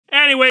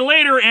Anyway,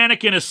 later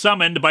Anakin is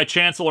summoned by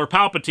Chancellor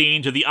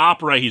Palpatine to the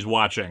opera he's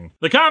watching.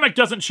 The comic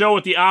doesn't show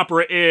what the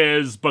opera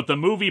is, but the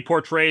movie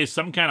portrays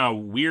some kind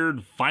of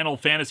weird Final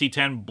Fantasy X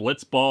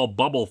blitzball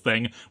bubble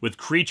thing with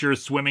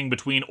creatures swimming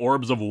between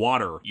orbs of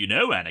water. You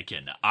know,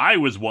 Anakin, I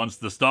was once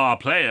the star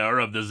player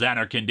of the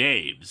Zanarkand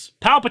Daves.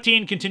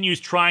 Palpatine continues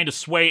trying to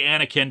sway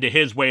Anakin to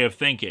his way of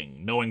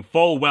thinking, knowing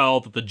full well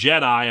that the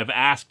Jedi have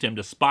asked him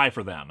to spy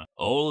for them.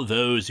 All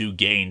those who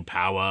gain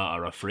power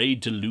are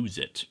afraid to lose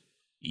it.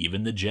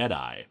 Even the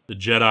Jedi. The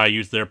Jedi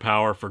use their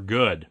power for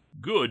good.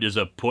 Good is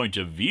a point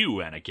of view,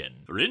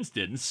 Anakin. For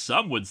instance,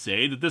 some would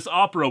say that this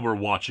opera we're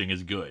watching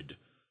is good.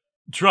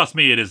 Trust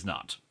me, it is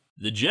not.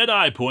 The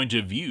Jedi point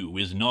of view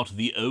is not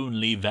the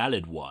only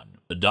valid one.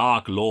 The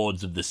Dark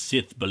Lords of the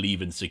Sith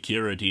believe in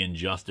security and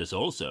justice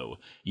also,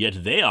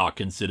 yet they are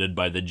considered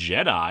by the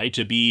Jedi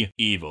to be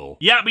evil.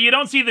 Yeah, but you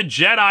don't see the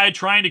Jedi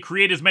trying to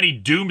create as many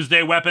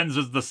doomsday weapons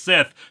as the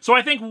Sith, so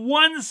I think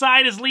one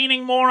side is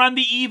leaning more on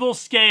the evil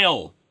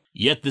scale.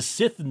 Yet the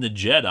Sith and the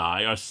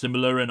Jedi are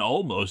similar in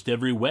almost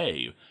every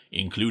way,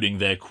 including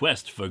their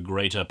quest for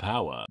greater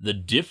power. The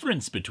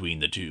difference between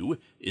the two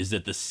is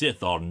that the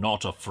Sith are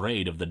not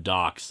afraid of the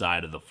dark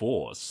side of the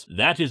Force.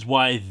 That is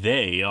why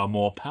they are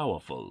more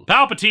powerful.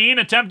 Palpatine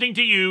attempting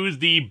to use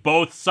the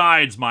both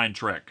sides mind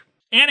trick.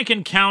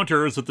 Anakin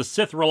counters that the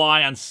Sith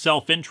rely on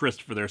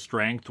self-interest for their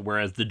strength,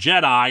 whereas the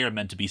Jedi are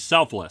meant to be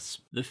selfless.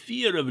 The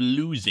fear of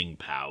losing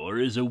power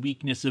is a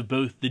weakness of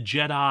both the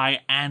Jedi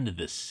and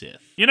the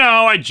Sith. You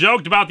know, I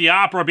joked about the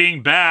opera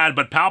being bad,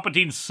 but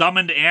Palpatine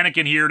summoned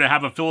Anakin here to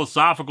have a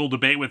philosophical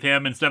debate with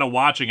him instead of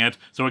watching it,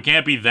 so it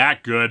can't be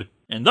that good.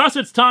 And thus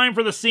it's time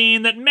for the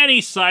scene that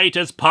many cite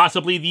as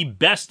possibly the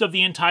best of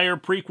the entire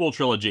prequel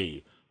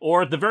trilogy.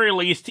 Or at the very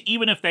least,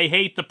 even if they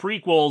hate the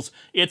prequels,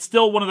 it's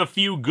still one of the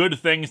few good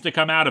things to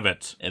come out of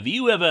it. Have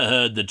you ever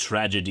heard the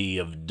tragedy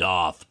of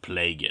Darth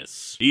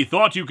Plagueis? He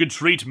thought you could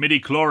treat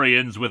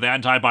midichlorians with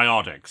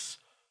antibiotics.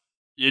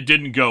 It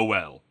didn't go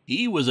well.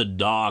 He was a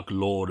Dark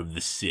Lord of the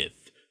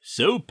Sith,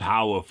 so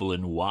powerful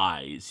and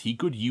wise he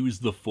could use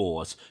the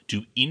Force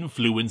to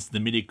influence the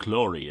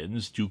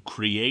midichlorians to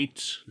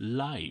create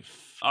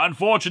life.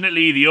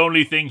 Unfortunately, the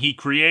only thing he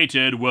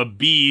created were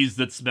bees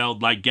that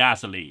smelled like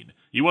gasoline.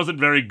 He wasn't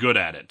very good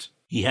at it.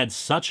 He had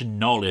such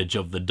knowledge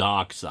of the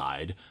dark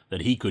side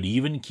that he could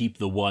even keep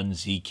the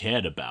ones he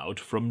cared about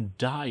from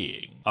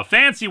dying. A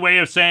fancy way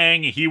of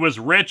saying he was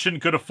rich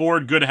and could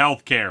afford good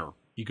health care.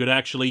 He could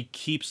actually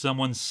keep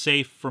someone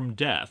safe from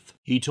death.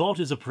 He taught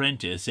his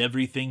apprentice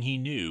everything he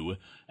knew,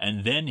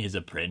 and then his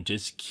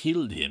apprentice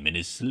killed him in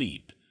his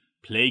sleep.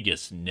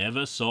 Plagueis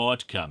never saw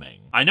it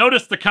coming. I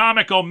noticed the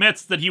comic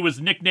omits that he was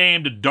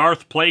nicknamed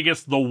Darth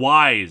Plagueis the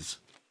Wise.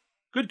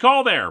 Good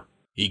call there.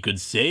 He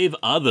could save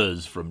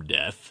others from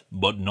death,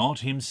 but not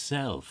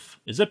himself.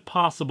 Is it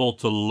possible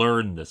to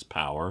learn this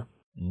power?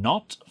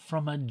 Not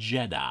from a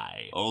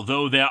Jedi,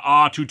 although there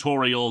are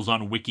tutorials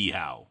on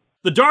WikiHow.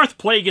 The Darth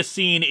Plagueis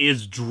scene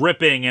is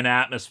dripping in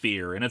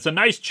atmosphere, and it's a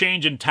nice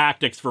change in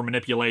tactics for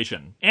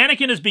manipulation.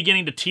 Anakin is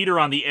beginning to teeter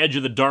on the edge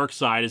of the dark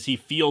side as he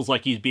feels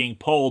like he's being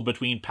pulled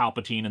between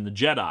Palpatine and the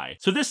Jedi.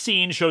 So this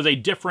scene shows a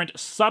different,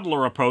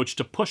 subtler approach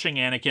to pushing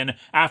Anakin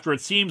after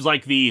it seems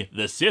like the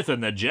Sith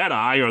and the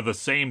Jedi are the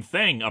same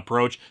thing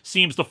approach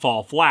seems to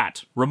fall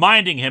flat,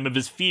 reminding him of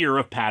his fear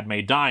of Padme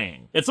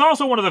dying. It's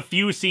also one of the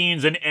few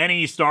scenes in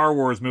any Star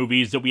Wars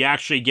movies that we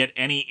actually get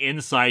any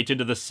insight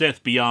into the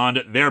Sith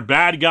beyond they're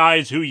bad guys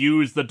who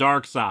use the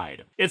dark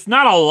side. It's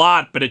not a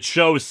lot, but it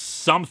shows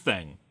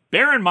something.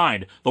 Bear in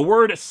mind, the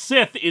word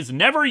Sith is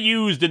never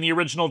used in the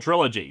original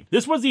trilogy.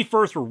 This was the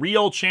first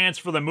real chance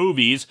for the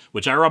movies,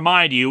 which I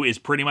remind you is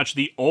pretty much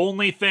the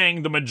only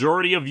thing the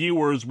majority of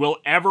viewers will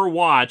ever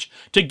watch,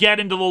 to get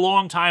into the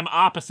longtime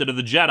opposite of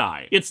the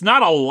Jedi. It's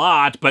not a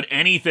lot, but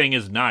anything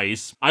is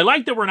nice. I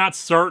like that we're not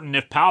certain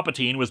if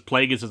Palpatine was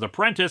Plagueis'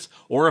 apprentice,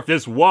 or if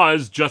this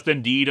was just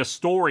indeed a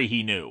story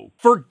he knew.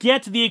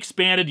 Forget the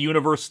expanded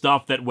universe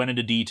stuff that went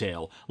into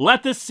detail.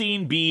 Let this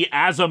scene be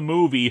as a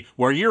movie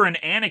where you're in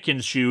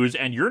Anakin's shoes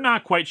and you're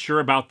not quite sure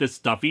about this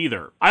stuff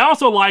either. I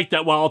also like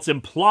that while it's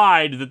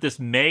implied that this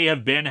may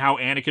have been how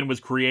Anakin was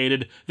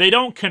created, they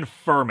don't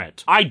confirm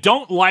it. I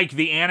don't like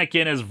the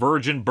Anakin as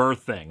virgin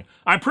birth thing.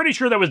 I'm pretty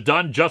sure that was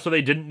done just so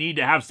they didn't need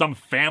to have some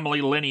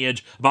family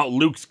lineage about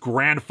Luke's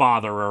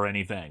grandfather or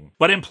anything.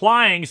 But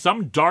implying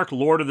some Dark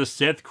Lord of the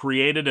Sith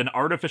created an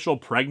artificial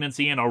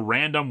pregnancy in a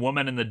random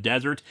woman in the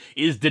desert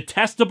is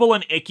detestable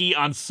and icky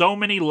on so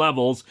many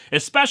levels,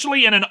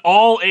 especially in an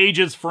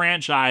all-ages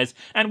franchise,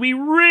 and we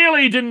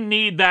really didn't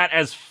need that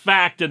as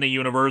fact in the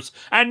universe.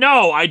 And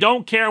no, I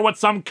don't care what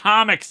some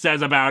comic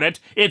says about it.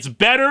 It's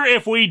better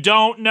if we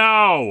don't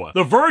know.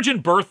 The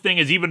virgin birth thing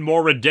is even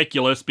more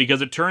ridiculous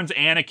because it turns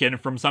Anakin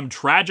from some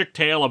tragic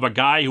tale of a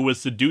guy who was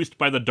seduced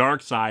by the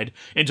dark side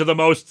into the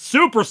most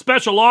super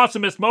special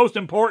awesomest most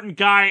important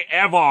guy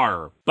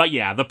ever. But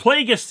yeah, the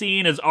Plagueis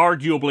scene is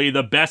arguably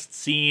the best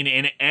scene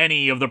in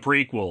any of the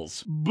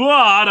prequels.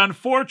 But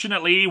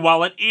unfortunately,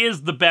 while it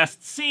is the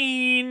best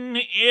scene,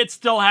 it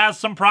still has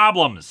some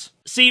problems.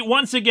 See,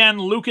 once again,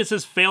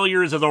 Lucas's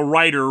failures as a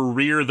writer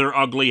rear their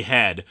ugly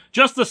head.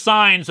 Just the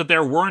signs that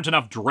there weren't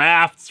enough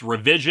drafts,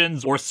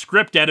 revisions, or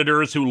script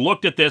editors who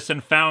looked at this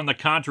and found the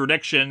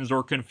contradictions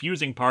or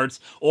confusing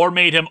parts, or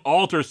made him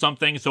alter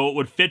something so it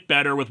would fit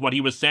better with what he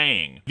was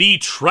saying. The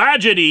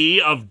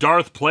tragedy of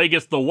Darth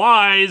Plagueis the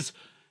Wise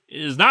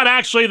is not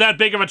actually that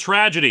big of a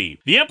tragedy.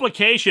 The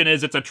implication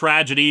is it's a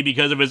tragedy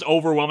because of his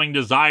overwhelming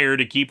desire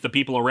to keep the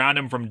people around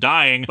him from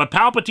dying, but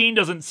Palpatine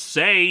doesn't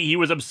say he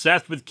was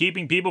obsessed with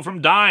keeping people from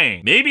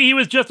dying. Maybe he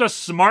was just a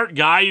smart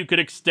guy who could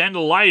extend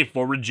life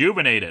or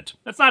rejuvenate it.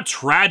 That's not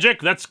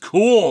tragic, that's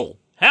cool.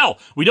 Hell,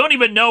 we don't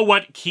even know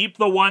what keep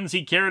the ones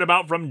he cared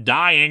about from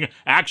dying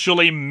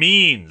actually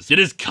means. Did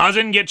his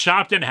cousin get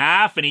chopped in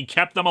half and he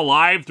kept them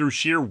alive through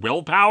sheer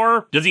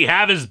willpower? Does he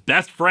have his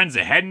best friend's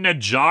head in a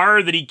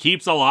jar that he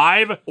keeps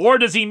alive? Or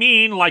does he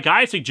mean, like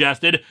I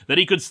suggested, that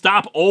he could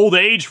stop old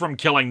age from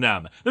killing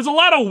them? There's a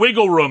lot of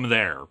wiggle room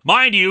there.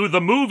 Mind you,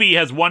 the movie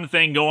has one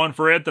thing going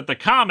for it that the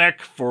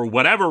comic, for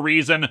whatever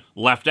reason,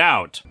 left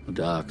out. The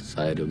dark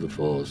side of the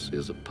Force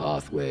is a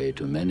pathway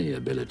to many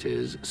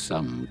abilities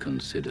some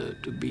consider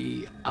to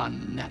be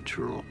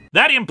unnatural.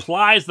 That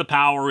implies the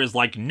power is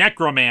like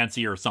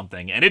necromancy or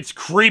something, and it's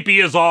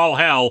creepy as all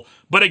hell,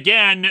 but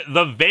again,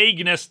 the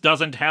vagueness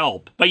doesn't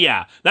help. But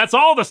yeah, that's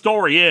all the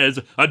story is.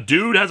 A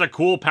dude has a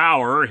cool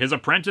power, his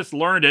apprentice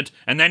learned it,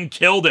 and then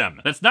killed him.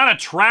 That's not a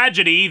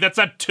tragedy, that's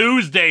a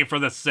Tuesday for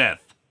the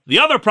Sith. The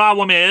other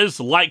problem is,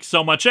 like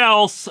so much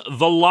else,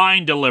 the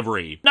line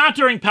delivery. Not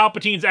during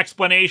Palpatine's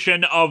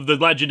explanation of the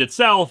legend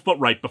itself, but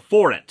right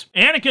before it.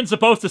 Anakin's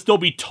supposed to still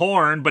be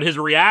torn, but his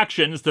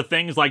reactions to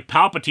things like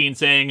Palpatine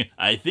saying,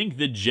 "I think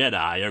the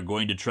Jedi are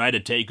going to try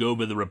to take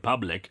over the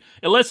Republic,"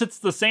 elicits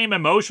the same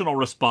emotional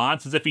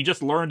response as if he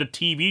just learned a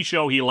TV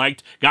show he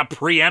liked got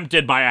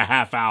preempted by a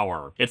half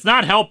hour. It's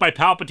not helped by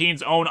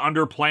Palpatine's own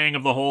underplaying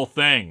of the whole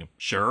thing.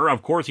 Sure,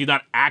 of course he's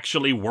not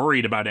actually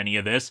worried about any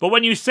of this, but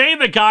when you say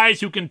the guys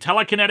who can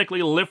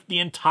telekinetically lift the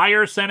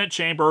entire Senate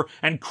chamber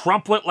and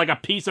crumple it like a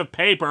piece of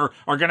paper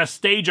are gonna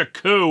stage a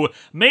coup,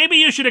 maybe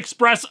you should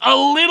express a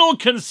little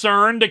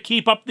concern to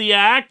keep up the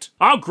act.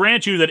 I'll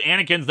grant you that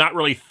Anakin's not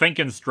really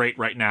thinking straight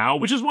right now,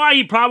 which is why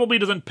he probably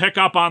doesn't pick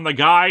up on the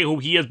guy who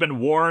he has been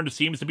warned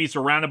seems to be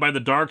surrounded by the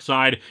dark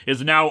side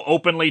is now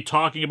openly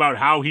talking about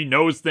how he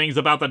knows things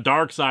about the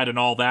dark side and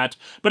all that,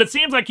 but it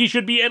seems like he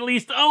should be at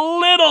least a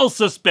little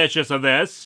suspicious of this.